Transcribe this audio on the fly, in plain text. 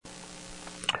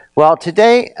Well,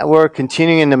 today we're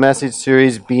continuing in the message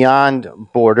series Beyond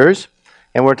Borders,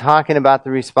 and we're talking about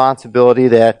the responsibility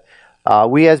that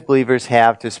we as believers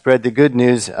have to spread the good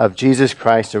news of Jesus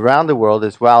Christ around the world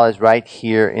as well as right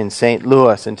here in St.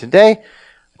 Louis. And today,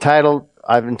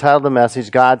 I've entitled the message,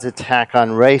 God's Attack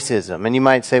on Racism. And you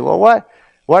might say, well,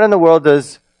 what in the world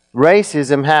does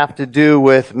racism have to do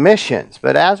with missions?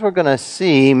 But as we're going to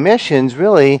see, missions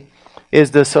really is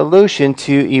the solution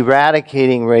to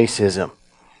eradicating racism.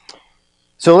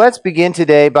 So let's begin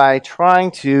today by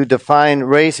trying to define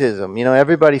racism. You know,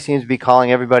 everybody seems to be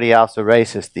calling everybody else a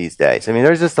racist these days. I mean,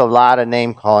 there's just a lot of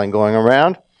name calling going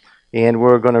around, and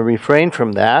we're going to refrain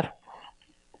from that.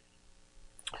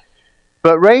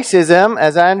 But racism,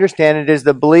 as I understand it, is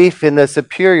the belief in the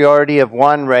superiority of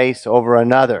one race over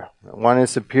another. One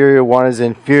is superior, one is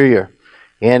inferior.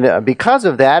 And because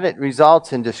of that, it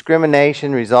results in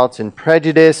discrimination, results in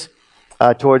prejudice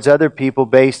towards other people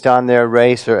based on their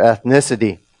race or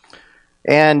ethnicity.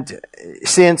 And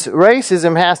since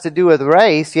racism has to do with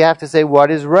race, you have to say, what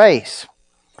is race?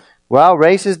 Well,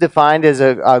 race is defined as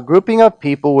a grouping of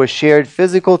people with shared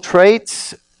physical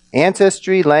traits,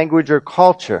 ancestry, language, or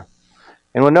culture.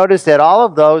 And we'll notice that all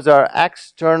of those are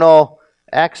external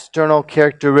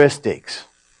characteristics.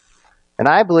 And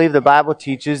I believe the Bible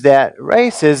teaches that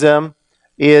racism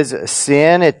is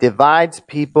sin. It divides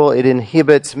people. It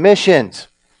inhibits missions.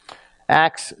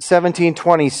 Acts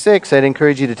 17:26, I'd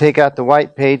encourage you to take out the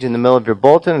white page in the middle of your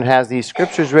bulletin. It has these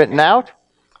scriptures written out.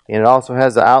 And it also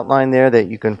has the outline there that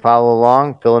you can follow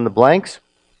along, fill in the blanks.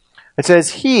 It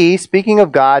says, He, speaking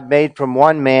of God, made from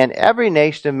one man every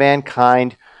nation of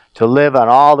mankind to live on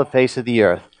all the face of the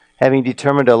earth, having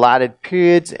determined allotted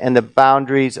periods and the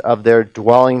boundaries of their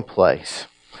dwelling place.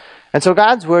 And so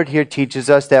God's word here teaches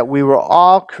us that we were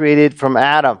all created from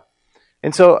Adam.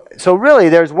 And so really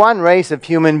there's one race of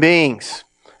human beings.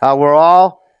 We're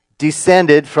all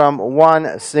descended from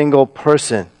one single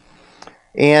person.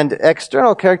 And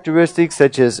external characteristics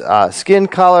such as skin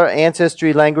color,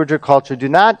 ancestry, language, or culture do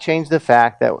not change the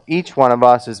fact that each one of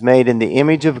us is made in the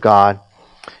image of God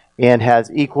and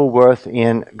has equal worth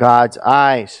in God's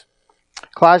eyes.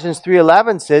 Colossians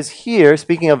 3:11 says here,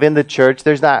 speaking of in the church,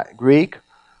 there's not Greek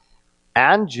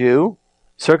and Jew,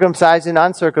 circumcised and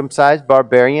uncircumcised,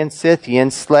 barbarian, Scythian,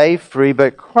 slave free,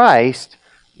 but Christ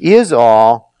is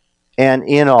all and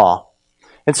in all.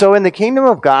 And so in the kingdom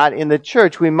of God, in the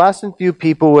church, we mustn't view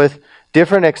people with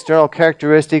different external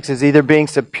characteristics as either being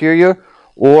superior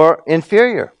or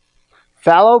inferior.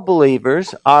 Fellow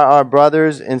believers are our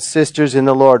brothers and sisters in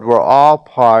the Lord. We're all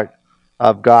part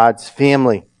of God's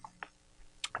family.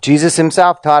 Jesus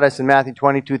himself taught us in Matthew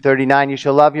 22:39, you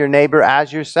shall love your neighbor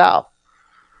as yourself.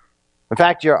 In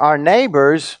fact, our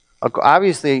neighbors,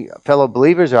 obviously fellow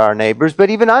believers are our neighbors, but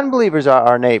even unbelievers are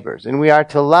our neighbors, and we are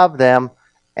to love them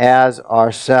as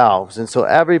ourselves. And so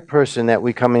every person that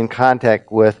we come in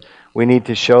contact with, we need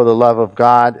to show the love of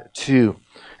God to.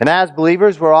 And as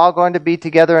believers, we're all going to be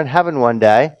together in heaven one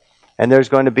day, and there's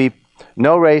going to be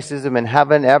no racism in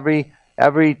heaven.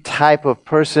 Every type of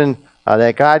person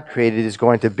that God created is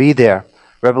going to be there.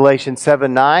 Revelation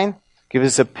 7:9 gives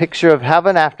us a picture of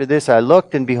heaven. After this I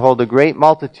looked, and behold, a great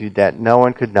multitude that no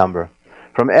one could number,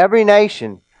 from every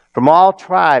nation, from all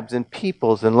tribes and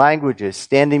peoples and languages,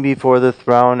 standing before the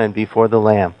throne and before the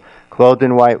Lamb, clothed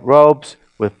in white robes,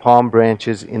 with palm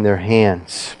branches in their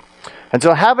hands. And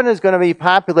so heaven is going to be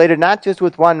populated not just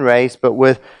with one race, but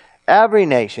with every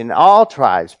nation, all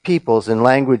tribes, peoples, and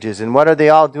languages. And what are they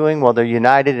all doing? Well, they're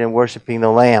united in worshiping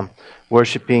the Lamb,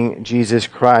 worshiping Jesus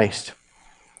Christ.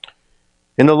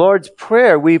 In the Lord's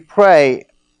Prayer, we pray,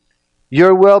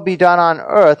 your will be done on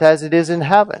earth as it is in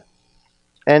heaven.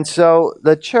 And so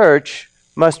the church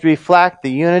must reflect the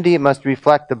unity, it must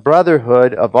reflect the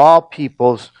brotherhood of all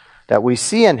peoples that we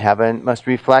see in heaven, must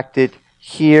reflect it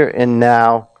here and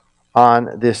now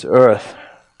on this earth.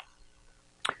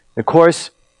 Of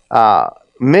course,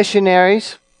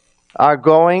 missionaries are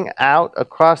going out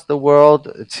across the world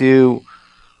to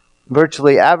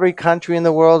virtually every country in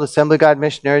the world. Assembly of God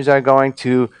missionaries are going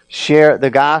to share the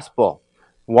gospel.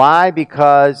 Why?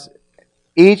 Because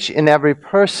each and every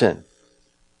person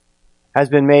has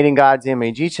been made in God's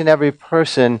image. Each and every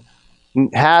person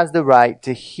has the right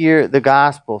to hear the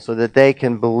gospel so that they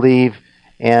can believe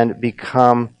and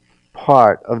become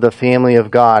part of the family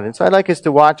of God. And so I'd like us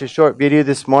to watch a short video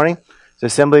this morning. The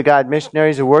Assembly of God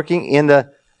missionaries are working in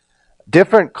the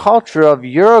different culture of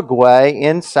Uruguay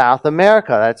in South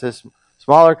America. That's a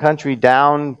smaller country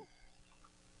down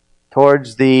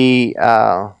towards the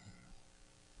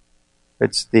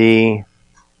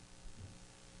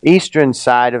eastern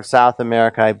side of South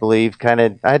America, I believe. I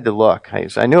had to look.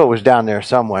 I knew it was down there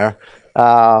somewhere.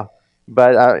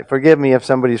 but forgive me if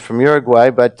somebody's from Uruguay,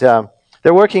 but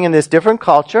they're working in this different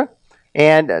culture,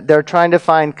 and they're trying to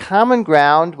find common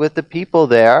ground with the people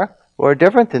there who are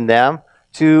different than them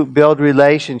to build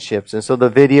relationships. And so the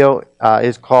video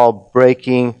is called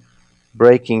Breaking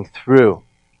Through.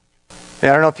 And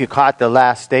I don't know if you caught the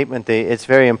last statement. It's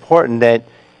very important that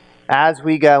as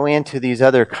we go into these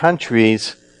other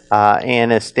countries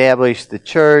and establish the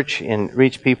church and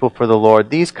reach people for the Lord,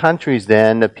 these countries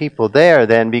then, the people there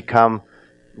then become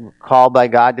called by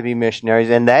God to be missionaries,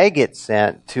 and they get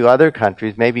sent to other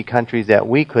countries, maybe countries that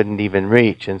we couldn't even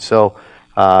reach. And so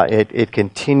it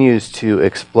continues to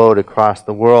explode across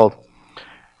the world.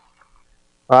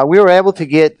 We were able to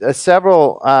get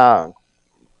several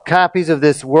copies of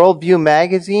this Worldview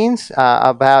magazines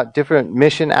about different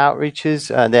mission outreaches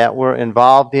that we're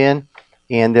involved in,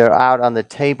 and they're out on the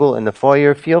table in the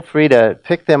foyer. Feel free to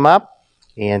pick them up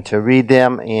and to read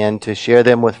them and to share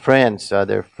them with friends.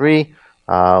 They're free.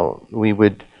 We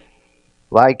would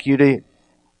like you to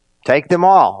take them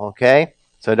all, okay?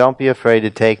 So don't be afraid to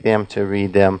take them, to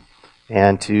read them,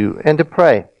 and to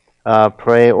pray.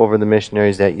 Pray over the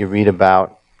missionaries that you read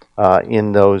about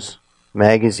in those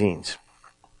magazines.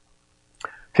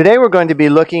 Today we're going to be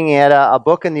looking at a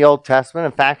book in the Old Testament.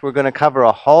 In fact, we're going to cover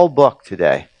a whole book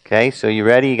today. Okay, so you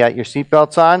ready? You got your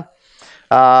seatbelts on?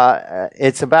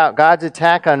 It's about God's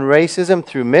attack on racism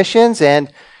through missions,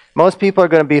 and most people are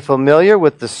going to be familiar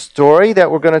with the story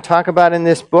that we're going to talk about in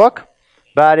this book,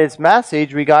 but its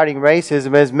message regarding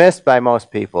racism is missed by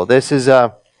most people. This is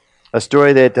a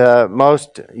story that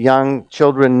most young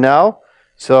children know,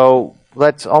 so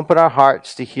let's open our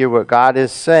hearts to hear what God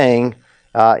is saying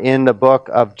in the book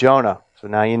of Jonah. So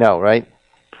now you know, right?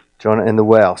 Jonah and the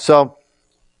whale. So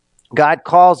God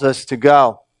calls us to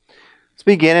go. Let's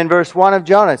begin in verse 1 of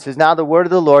Jonah. It says, "Now the word of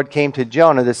the Lord came to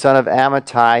Jonah, the son of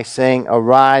Amittai, saying,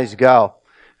 'Arise, go.'"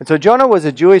 And so Jonah was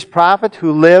a Jewish prophet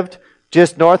who lived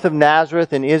just north of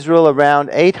Nazareth in Israel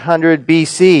around 800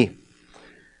 BC.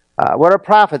 What are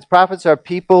prophets? Prophets are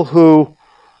people who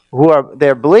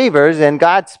they're believers, and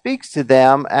God speaks to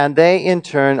them, and they in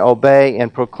turn obey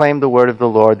and proclaim the word of the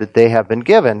Lord that they have been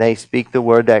given. They speak the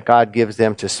word that God gives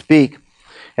them to speak.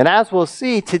 And as we'll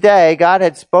see today, God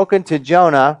had spoken to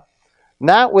Jonah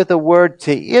not with a word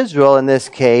to Israel in this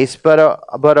case, but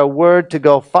a word to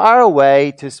go far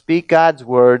away to speak God's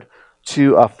word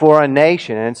to a foreign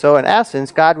nation. And so in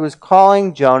essence, God was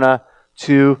calling Jonah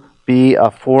to be a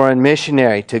foreign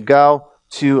missionary, to go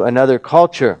to another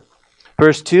culture.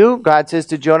 Verse 2, God says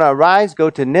to Jonah, "Arise, go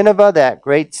to Nineveh, that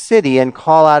great city, and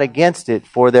call out against it,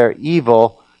 for their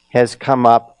evil has come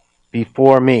up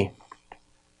before me."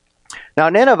 Now,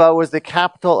 Nineveh was the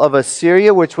capital of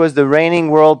Assyria, which was the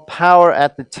reigning world power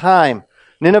at the time.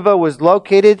 Nineveh was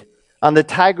located on the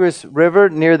Tigris River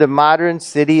near the modern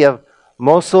city of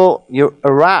Mosul,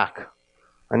 Iraq.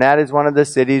 And that is one of the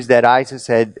cities that ISIS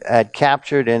had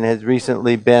captured and has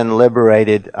recently been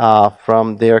liberated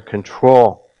from their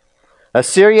control.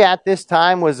 Assyria at this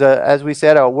time was, as we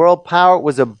said, a world power. It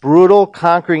was a brutal,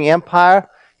 conquering empire.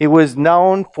 It was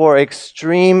known for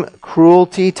extreme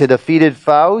cruelty to defeated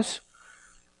foes.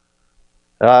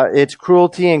 Its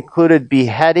cruelty included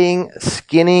beheading,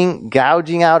 skinning,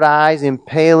 gouging out eyes,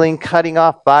 impaling, cutting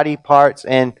off body parts,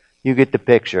 and you get the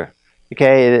picture.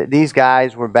 Okay, these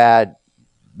guys were bad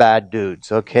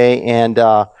dudes, okay, and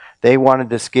they wanted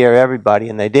to scare everybody,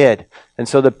 and they did. And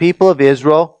so the people of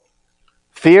Israel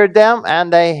feared them,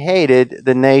 and they hated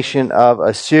the nation of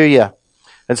Assyria.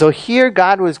 And so here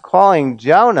God was calling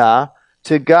Jonah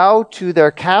to go to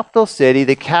their capital city,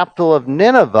 the capital of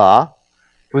Nineveh.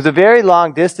 It was a very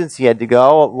long distance he had to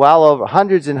go, well over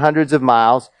hundreds and hundreds of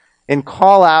miles, and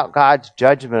call out God's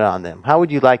judgment on them. How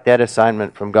would you like that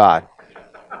assignment from God?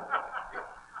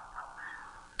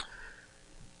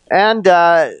 And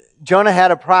Jonah had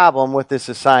a problem with this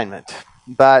assignment,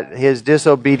 but his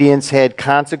disobedience had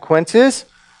consequences.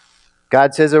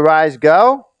 God says, "Arise,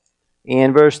 go."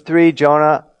 In verse 3,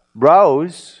 Jonah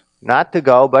rose, not to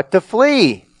go, but to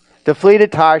flee to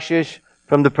Tarshish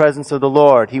from the presence of the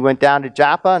Lord. He went down to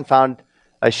Joppa and found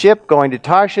a ship going to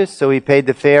Tarshish, so he paid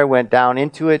the fare, went down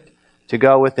into it to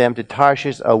go with them to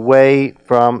Tarshish away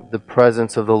from the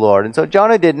presence of the Lord. And so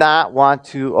Jonah did not want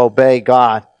to obey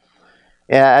God.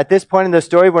 At this point in the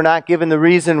story, we're not given the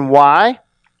reason why.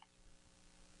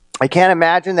 I can't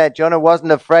imagine that Jonah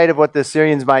wasn't afraid of what the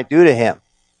Assyrians might do to him.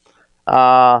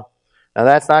 Now,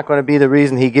 that's not going to be the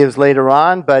reason he gives later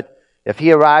on, but if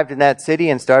he arrived in that city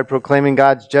and started proclaiming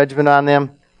God's judgment on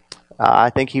them, I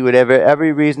think he would have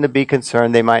every reason to be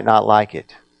concerned they might not like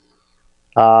it.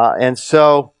 And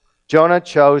so Jonah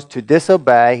chose to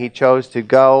disobey. He chose to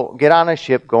go get on a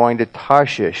ship going to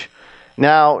Tarshish.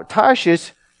 Now,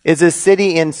 Tarshish is a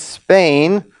city in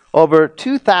Spain over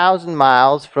 2,000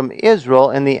 miles from Israel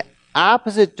in the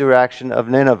opposite direction of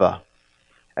Nineveh.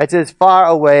 It's as far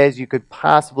away as you could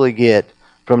possibly get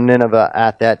from Nineveh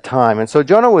at that time. And so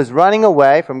Jonah was running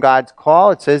away from God's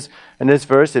call. It says in this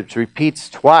verse, it repeats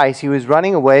twice, he was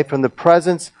running away from the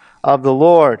presence of the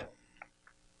Lord.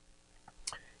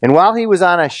 And while he was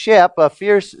on a ship, a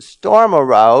fierce storm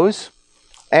arose,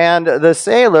 and the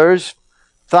sailors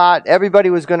thought everybody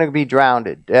was going to be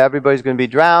drowned. Everybody's going to be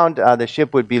drowned. The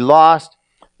ship would be lost.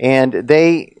 And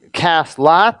they cast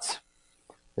lots.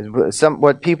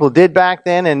 What people did back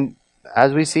then, and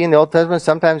as we see in the Old Testament,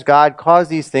 sometimes God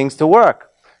caused these things to work.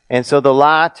 And so the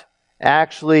lot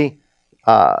actually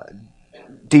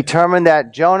determined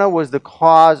that Jonah was the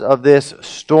cause of this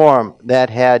storm that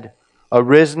had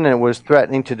arisen and was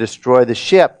threatening to destroy the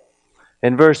ship.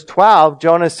 In verse 12,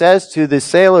 Jonah says to the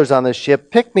sailors on the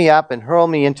ship, "Pick me up and hurl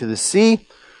me into the sea.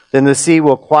 Then the sea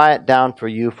will quiet down for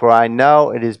you, for I know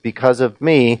it is because of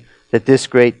me that this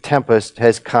great tempest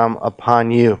has come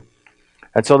upon you."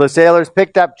 And so the sailors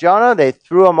picked up Jonah. They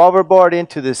threw him overboard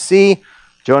into the sea.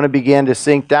 Jonah began to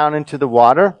sink down into the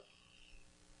water.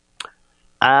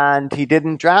 And he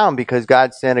didn't drown because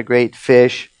God sent a great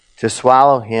fish to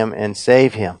swallow him and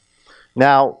save him.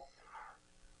 Now,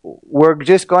 we're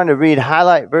just going to read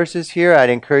highlight verses here. I'd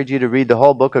encourage you to read the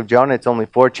whole book of Jonah. It's only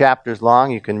 4 chapters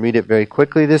long. You can read it very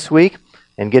quickly this week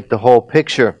and get the whole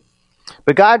picture.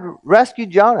 But God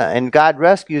rescued Jonah, and God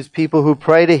rescues people who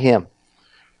pray to him.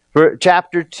 For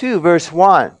chapter 2, verse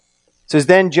 1 says,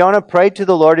 "Then Jonah prayed to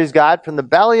the Lord his God from the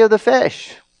belly of the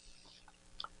fish,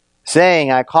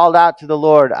 saying, I called out to the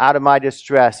Lord out of my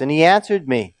distress, and he answered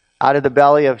me. Out of the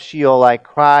belly of Sheol I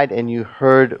cried, and you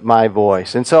heard my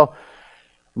voice." And so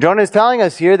Jonah is telling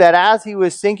us here that as he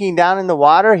was sinking down in the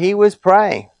water, he was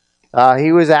praying.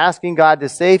 He was asking God to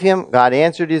save him. God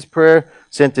answered his prayer,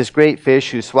 sent this great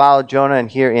fish who swallowed Jonah. And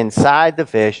here inside the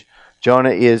fish, Jonah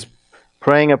is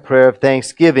praying a prayer of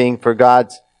thanksgiving for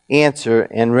God's answer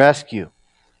and rescue.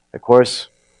 Of course,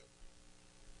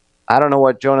 I don't know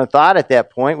what Jonah thought at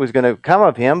that point was going to come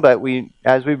of him, but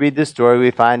as we read this story, we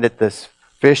find that this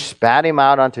fish spat him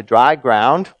out onto dry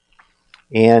ground,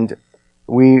 and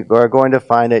we are going to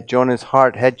find that Jonah's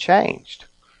heart had changed.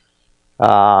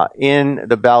 In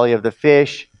the belly of the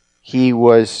fish, he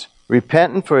was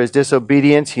repentant for his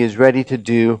disobedience. He is ready to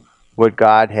do what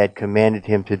God had commanded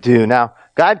him to do. Now,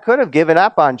 God could have given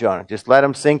up on Jonah, just let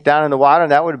him sink down in the water,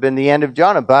 and that would have been the end of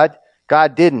Jonah, but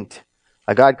God didn't.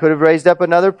 God could have raised up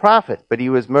another prophet, but he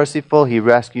was merciful. He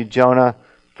rescued Jonah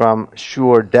from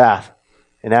sure death.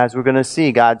 And as we're going to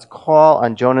see, God's call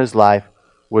on Jonah's life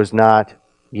was not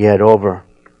yet over.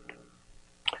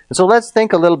 And so let's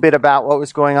think a little bit about what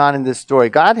was going on in this story.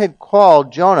 God had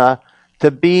called Jonah to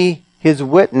be his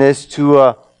witness to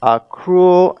a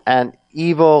cruel and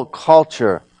evil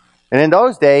culture. And in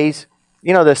those days,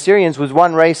 the Assyrians was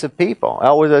one race of people.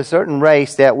 It was a certain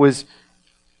race that was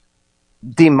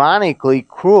demonically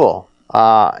cruel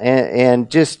and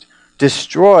just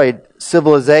destroyed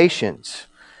civilizations.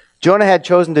 Jonah had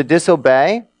chosen to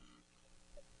disobey,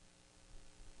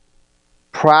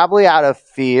 probably out of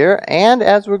fear, and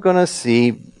as we're going to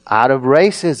see, out of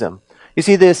racism. You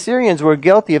see, the Assyrians were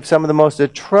guilty of some of the most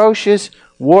atrocious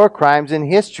war crimes in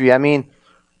history. I mean,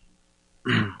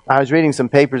 I was reading some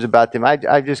papers about them.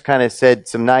 I just kind of said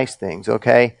some nice things,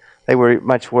 okay? They were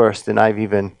much worse than I've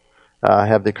even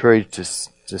have the courage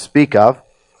to speak of.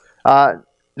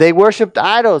 They worshipped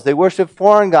idols. They worshipped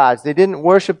foreign gods. They didn't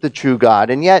worship the true God.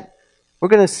 And yet, we're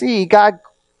going to see God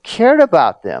cared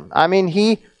about them. I mean,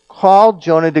 he called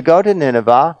Jonah to go to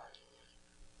Nineveh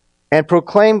and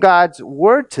proclaim God's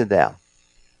word to them.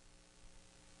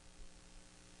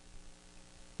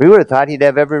 We would have thought he'd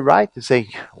have every right to say,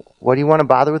 what do you want to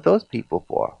bother with those people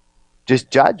for?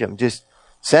 Just judge them. Just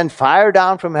send fire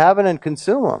down from heaven and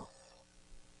consume them.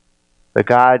 But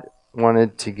God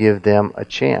wanted to give them a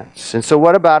chance. And so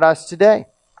what about us today?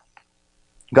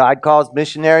 God calls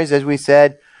missionaries, as we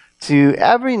said, to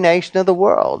every nation of the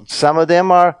world. Some of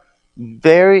them are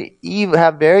very evil,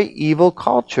 have very evil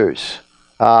cultures.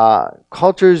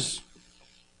 Cultures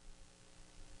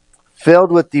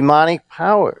filled with demonic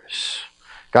powers.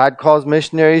 God calls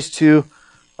missionaries to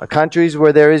countries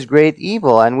where there is great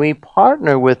evil, and we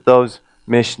partner with those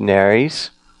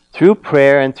missionaries through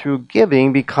prayer and through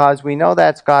giving because we know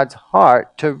that's God's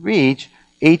heart to reach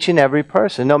each and every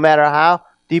person, no matter how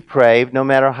depraved, no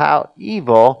matter how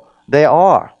evil they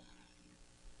are.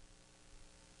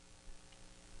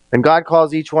 And God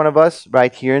calls each one of us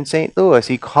right here in St. Louis.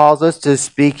 He calls us to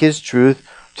speak His truth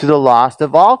to the lost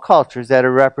of all cultures that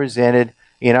are represented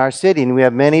in our city. And we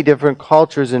have many different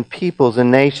cultures and peoples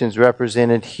and nations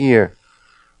represented here.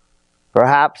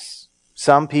 Perhaps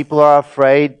some people are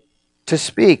afraid to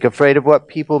speak, afraid of what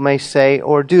people may say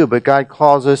or do. But God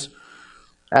calls us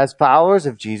as followers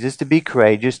of Jesus to be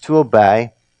courageous, to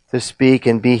obey, to speak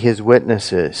and be His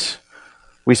witnesses.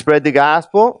 We spread the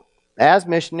gospel as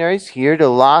missionaries here to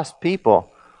lost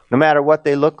people, no matter what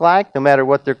they look like, no matter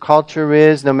what their culture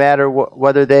is, no matter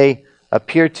whether they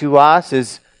appear to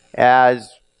us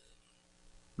as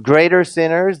greater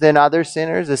sinners than other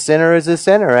sinners. A sinner is a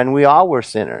sinner, and we all were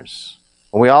sinners.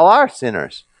 We all are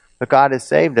sinners. But God has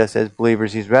saved us as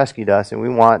believers. He's rescued us, and we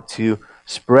want to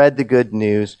spread the good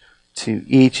news to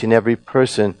each and every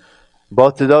person,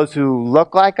 both to those who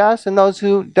look like us and those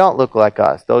who don't look like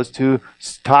us, those who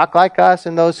talk like us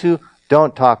and those who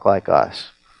don't talk like us.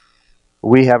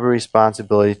 We have a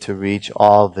responsibility to reach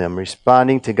all of them,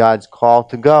 responding to God's call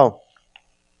to go.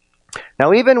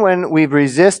 Now, even when we've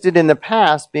resisted in the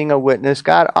past being a witness,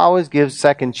 God always gives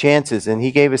second chances, and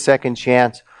He gave a second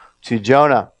chance to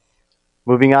Jonah.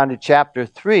 Moving on to chapter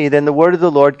 3, then the word of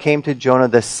the Lord came to Jonah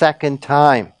the second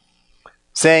time,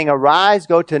 saying, "Arise,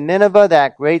 go to Nineveh,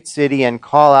 that great city, and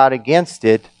call out against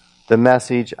it the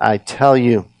message I tell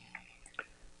you."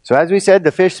 So as we said,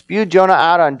 the fish spewed Jonah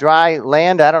out on dry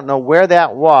land. I don't know where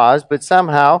that was, but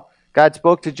somehow God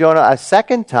spoke to Jonah a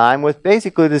second time with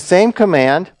basically the same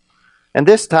command. And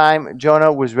this time,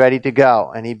 Jonah was ready to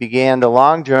go. And he began the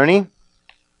long journey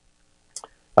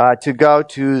to go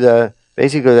to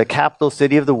basically the capital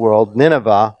city of the world,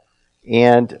 Nineveh.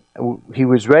 And he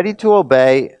was ready to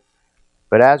obey.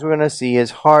 But as we're going to see,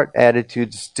 his heart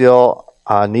attitude still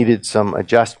needed some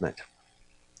adjustment.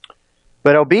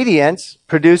 But obedience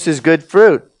produces good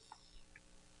fruit.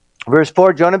 Verse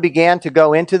 4, Jonah began to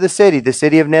go into the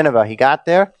city of Nineveh. He got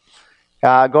there,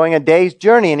 going a day's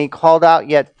journey, and he called out,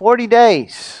 "Yet 40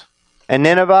 days, and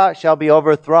Nineveh shall be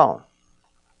overthrown."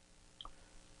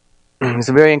 It's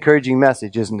a very encouraging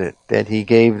message, isn't it, that he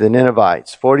gave the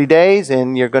Ninevites. 40 days,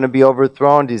 and you're going to be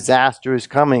overthrown. Disaster is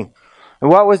coming.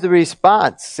 And what was the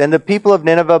response? And the people of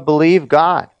Nineveh believed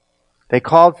God. They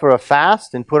called for a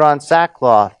fast and put on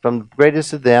sackcloth, from the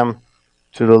greatest of them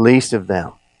to the least of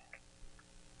them.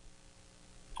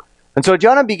 And so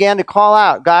Jonah began to call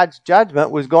out God's judgment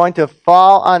was going to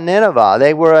fall on Nineveh.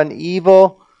 They were an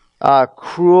evil,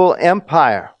 cruel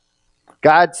empire.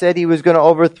 God said He was going to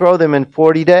overthrow them in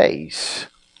 40 days.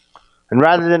 And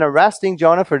rather than arresting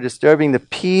Jonah for disturbing the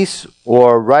peace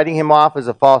or writing him off as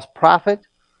a false prophet,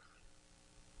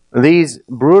 these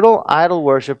brutal idol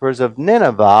worshippers of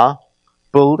Nineveh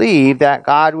believed that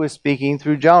God was speaking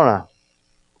through Jonah.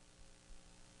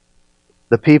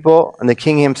 The people and the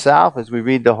king himself, as we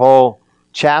read the whole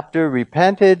chapter,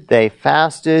 repented, they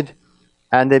fasted,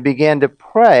 and they began to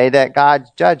pray that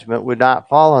God's judgment would not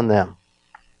fall on them.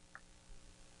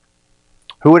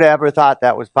 Who would have ever thought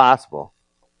that was possible?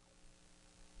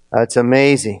 That's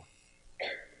amazing.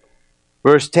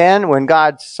 Verse 10, when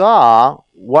God saw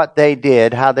what they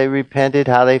did, how they repented,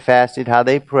 how they fasted, how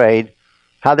they prayed,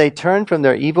 how they turned from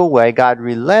their evil way, God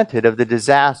relented of the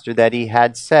disaster that He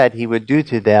had said He would do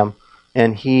to them,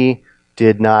 and He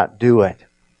did not do it.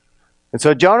 And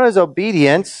so Jonah's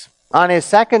obedience on his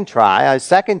second try, his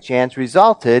second chance,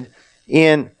 resulted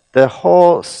in the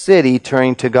whole city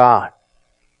turning to God.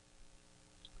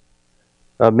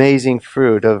 Amazing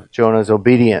fruit of Jonah's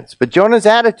obedience. But Jonah's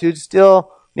attitude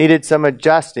still needed some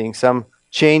adjusting, some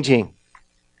changing.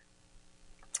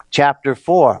 Chapter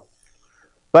 4.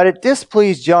 But it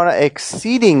displeased Jonah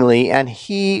exceedingly, and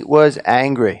he was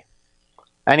angry.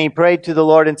 And he prayed to the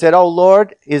Lord and said, "O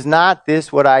Lord, is not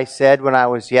this what I said when I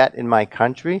was yet in my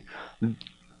country?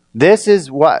 That is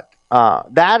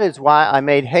why I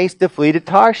made haste to flee to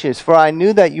Tarshish, for I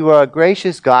knew that you are a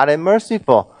gracious God and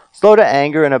merciful, slow to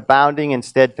anger and abounding in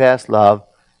steadfast love,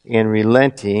 in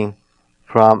relenting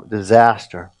from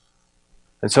disaster."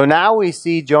 And so now we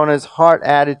see Jonah's heart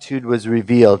attitude was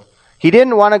revealed. He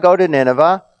didn't want to go to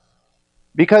Nineveh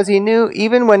because he knew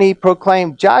even when he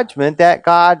proclaimed judgment that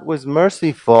God was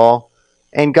merciful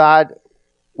and God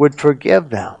would forgive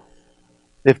them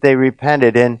if they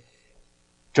repented. And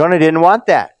Jonah didn't want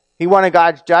that. He wanted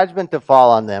God's judgment to fall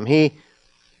on them.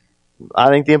 I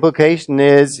think the implication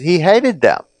is he hated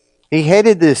them. He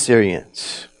hated the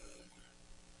Assyrians.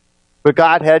 But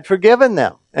God had forgiven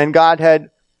them, and God had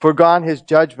forgone His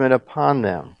judgment upon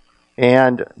them.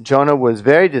 And Jonah was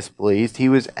very displeased. He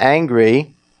was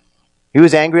angry. He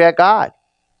was angry at God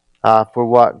for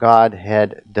what God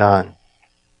had done.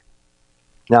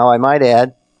 Now, I might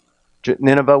add,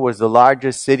 Nineveh was the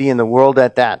largest city in the world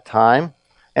at that time,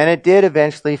 and it did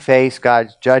eventually face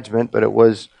God's judgment, but it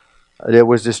was It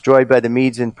was destroyed by the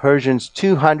Medes and Persians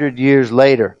 200 years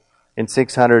later in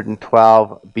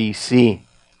 612 BC.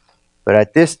 But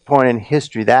at this point in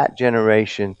history, that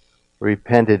generation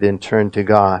repented and turned to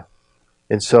God.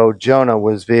 And so Jonah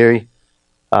was very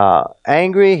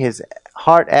angry. His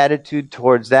heart attitude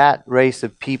towards that race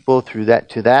of people to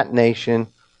that nation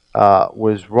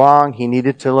was wrong. He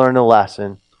needed to learn a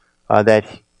lesson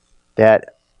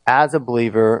that as a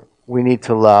believer, we need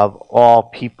to love all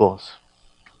peoples.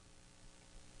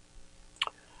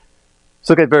 Let's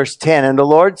look at verse 10. And the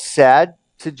Lord said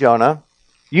to Jonah,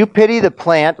 "You pity the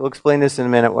plant," we'll explain this in a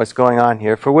minute, what's going on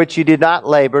here, "for which you did not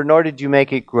labor, nor did you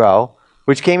make it grow,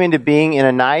 which came into being in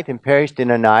a night and perished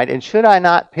in a night. And should I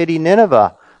not pity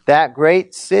Nineveh, that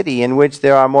great city in which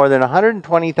there are more than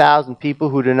 120,000 people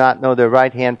who do not know their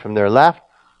right hand from their left,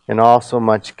 and also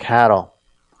much cattle?"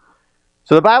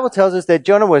 So the Bible tells us that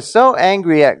Jonah was so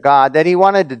angry at God that he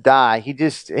wanted to die. He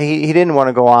didn't want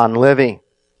to go on living.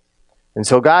 And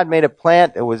so God made a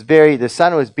plant. The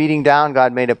sun was beating down.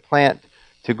 God made a plant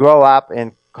to grow up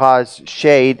and cause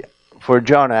shade for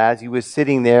Jonah as he was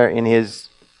sitting there in his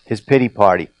pity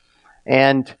party.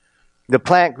 And the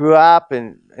plant grew up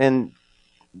and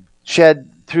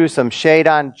threw some shade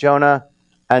on Jonah.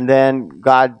 And then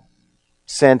God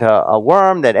sent a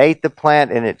worm that ate the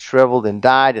plant, and it shriveled and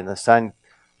died, and the sun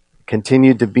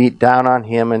continued to beat down on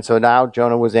him. And so now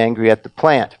Jonah was angry at the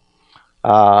plant.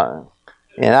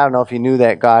 And I don't know if he knew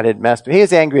that God had messed with him. He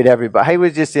was angry at everybody. He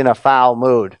was just in a foul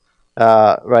mood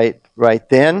right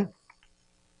then.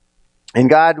 And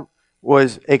God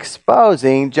was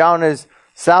exposing Jonah's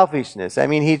selfishness. I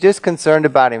mean, he's just concerned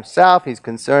about himself. He's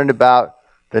concerned about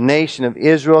the nation of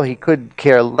Israel. He could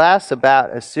care less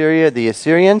about Assyria, the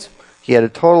Assyrians. He had a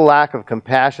total lack of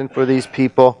compassion for these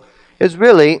people. It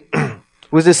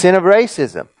was a sin of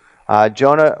racism.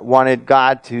 Jonah wanted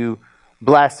God to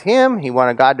bless him. He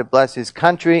wanted God to bless his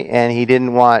country, and he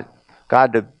didn't want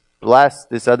God to bless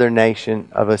this other nation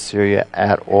of Assyria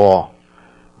at all.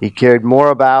 He cared more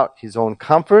about his own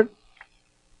comfort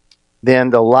than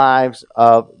the lives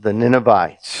of the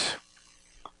Ninevites.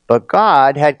 But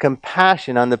God had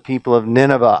compassion on the people of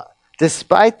Nineveh,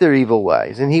 despite their evil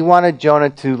ways. And he wanted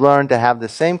Jonah to learn to have the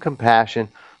same compassion,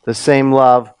 the same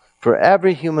love for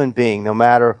every human being, no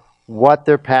matter what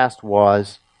their past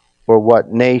was or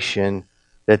what nation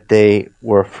that they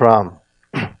were from.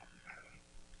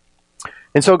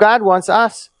 And so God wants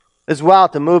us as well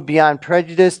to move beyond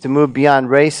prejudice, to move beyond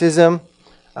racism,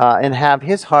 and have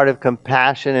his heart of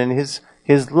compassion and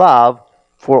his love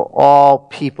for all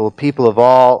people of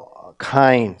all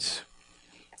kinds.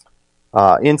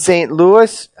 In St.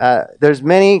 Louis, there's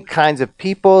many kinds of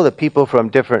people, the people from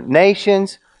different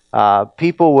nations,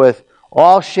 people with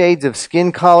all shades of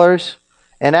skin colors.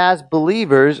 And as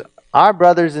believers, our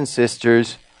brothers and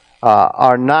sisters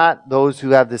are not those who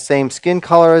have the same skin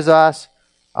color as us.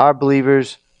 Our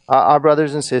brothers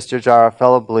and sisters are our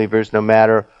fellow believers no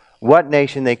matter what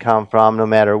nation they come from, no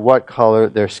matter what color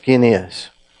their skin is.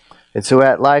 And so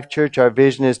at Life Church, our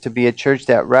vision is to be a church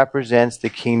that represents the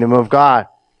kingdom of God.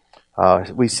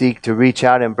 We seek to reach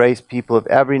out and embrace people of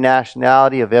every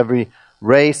nationality, of every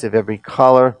race, of every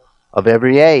color, of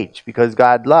every age, because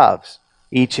God loves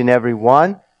each and every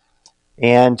one,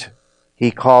 and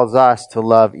he calls us to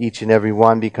love each and every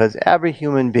one because every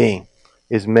human being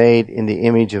is made in the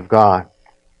image of God.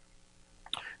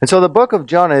 And so the book of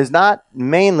Jonah is not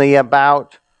mainly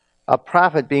about a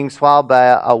prophet being swallowed by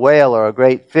a whale or a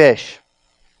great fish.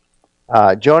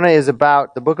 The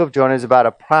book of Jonah is about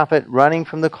a prophet running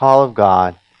from the call of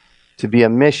God to be a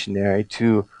missionary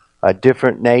to a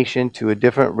different nation, to a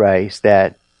different race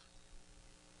that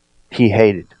he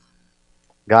hated.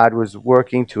 God was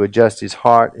working to adjust his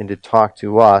heart and to talk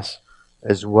to us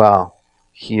as well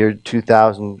here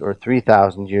 2,000 or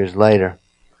 3,000 years later.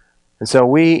 And so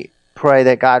we pray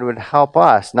that God would help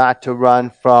us not to run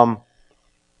from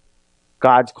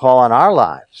God's call on our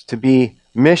lives, to be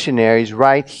missionaries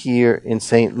right here in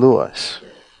St. Louis.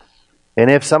 And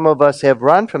if some of us have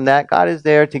run from that, God is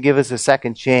there to give us a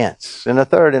second chance, and a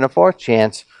third and a fourth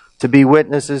chance to be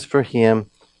witnesses for him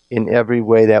in every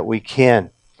way that we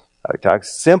can. We talk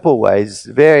simple ways,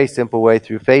 very simple way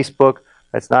through Facebook.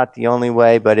 That's not the only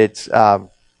way, but it's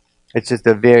just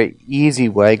a very easy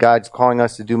way. God's calling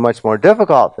us to do much more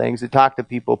difficult things, to talk to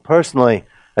people personally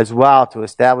as well, to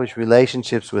establish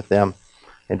relationships with them,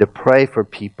 and to pray for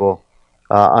people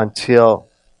until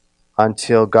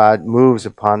God moves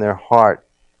upon their heart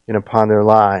and upon their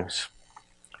lives.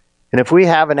 And if we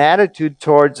have an attitude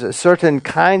towards certain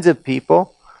kinds of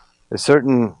people,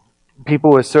 certain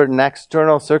people with certain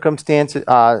external circumstances,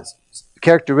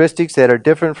 characteristics that are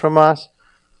different from us,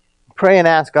 pray and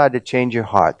ask God to change your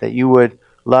heart, that you would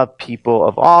love people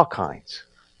of all kinds,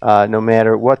 no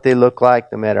matter what they look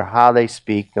like, no matter how they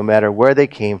speak, no matter where they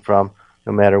came from,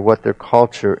 no matter what their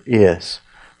culture is,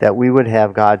 that we would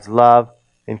have God's love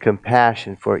and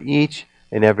compassion for each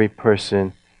and every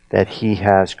person that He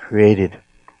has created.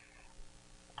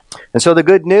 And so the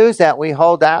good news that we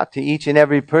hold out to each and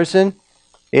every person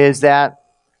is that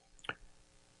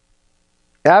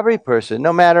every person,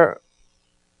 no matter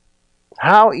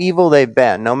how evil they've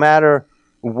been, no matter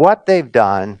what they've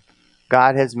done,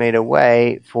 God has made a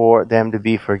way for them to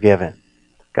be forgiven.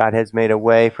 God has made a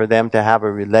way for them to have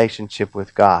a relationship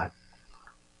with God.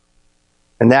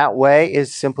 And that way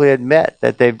is simply admit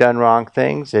that they've done wrong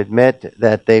things, admit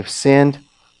that they've sinned,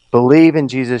 believe in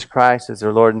Jesus Christ as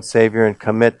their Lord and Savior, and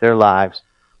commit their lives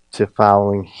to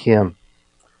following Him.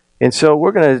 And so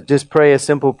we're going to just pray a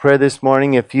simple prayer this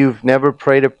morning. If you've never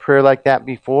prayed a prayer like that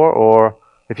before, or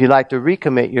if you'd like to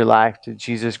recommit your life to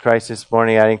Jesus Christ this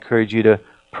morning, I'd encourage you to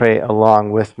pray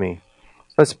along with me.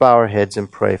 Let's bow our heads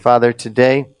and pray. Father,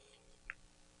 today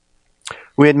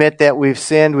we admit that we've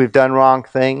sinned, we've done wrong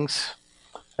things,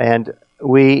 and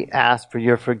we ask for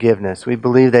your forgiveness. We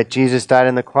believe that Jesus died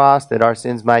on the cross that our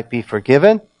sins might be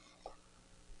forgiven.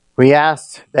 We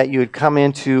ask that you would come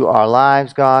into our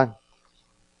lives, God,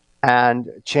 and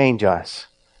change us.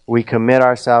 We commit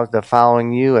ourselves to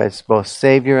following you as both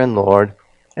Savior and Lord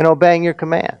and obeying your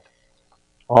command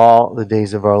all the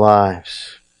days of our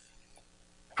lives.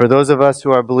 For those of us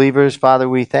who are believers, Father,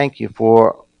 we thank you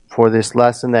for this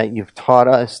lesson that you've taught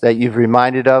us, that you've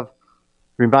reminded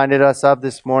us of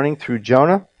this morning through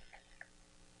Jonah.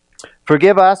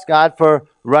 Forgive us, God, for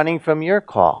running from your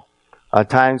call.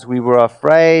 Times we were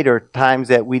afraid, or times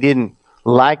that we didn't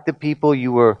like the people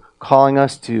you were calling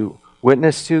us to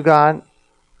witness to, God.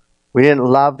 We didn't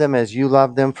love them as you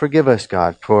loved them. Forgive us,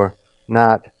 God, for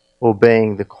not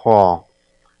obeying the call.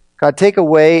 God, take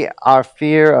away our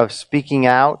fear of speaking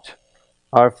out,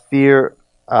 our fear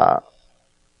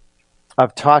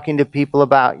of talking to people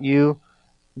about you.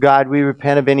 God, we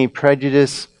repent of any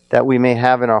prejudice that we may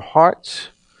have in our hearts.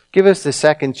 Give us the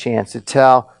second chance to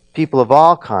tell people of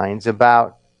all kinds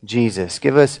about Jesus.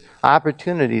 Give us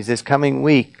opportunities this coming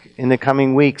week, in the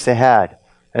coming weeks ahead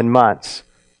and months,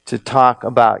 to talk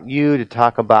about you, to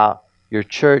talk about your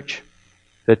church,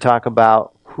 to talk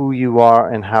about who you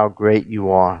are and how great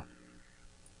you are.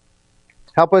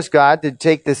 Help us, God, to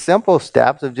take the simple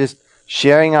steps of just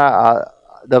sharing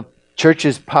the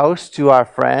church's posts to our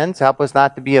friends. Help us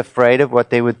not to be afraid of what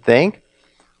they would think,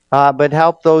 but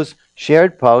help those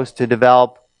shared posts to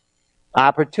develop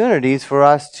opportunities for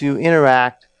us to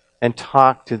interact and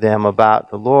talk to them about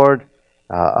the Lord,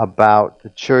 about the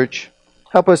church.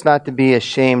 Help us not to be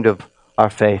ashamed of our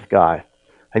faith, God.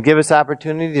 And give us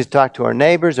opportunities to talk to our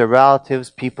neighbors, our relatives,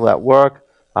 people at work,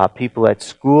 people at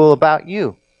school about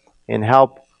you. And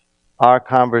help our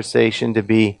conversation to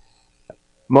be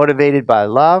motivated by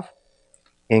love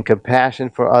and compassion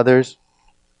for others.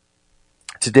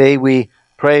 Today we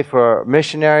pray for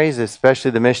missionaries,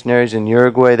 especially the missionaries in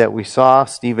Uruguay that we saw,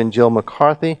 Steve and Jill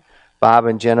McCarthy, Bob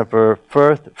and Jennifer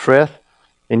Frith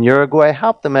in Uruguay.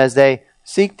 Help them as they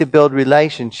seek to build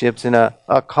relationships in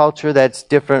a culture that's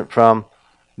different from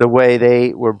the way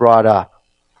they were brought up.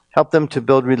 Help them to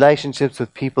build relationships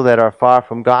with people that are far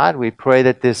from God. We pray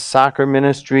that this soccer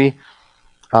ministry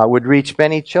would reach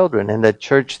many children, and the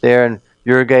church there in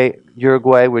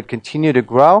Uruguay would continue to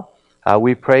grow.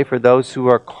 We pray for those who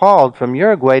are called from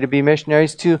Uruguay to be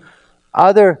missionaries to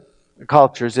other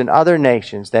cultures and other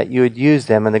nations, that you would use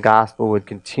them and the gospel would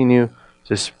continue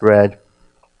to spread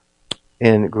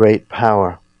in great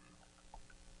power.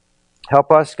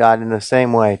 Help us, God, in the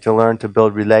same way to learn to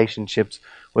build relationships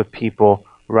with people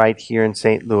right here in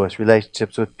St. Louis,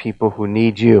 relationships with people who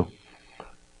need you.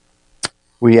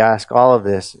 We ask all of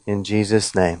this in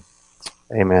Jesus' name.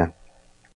 Amen.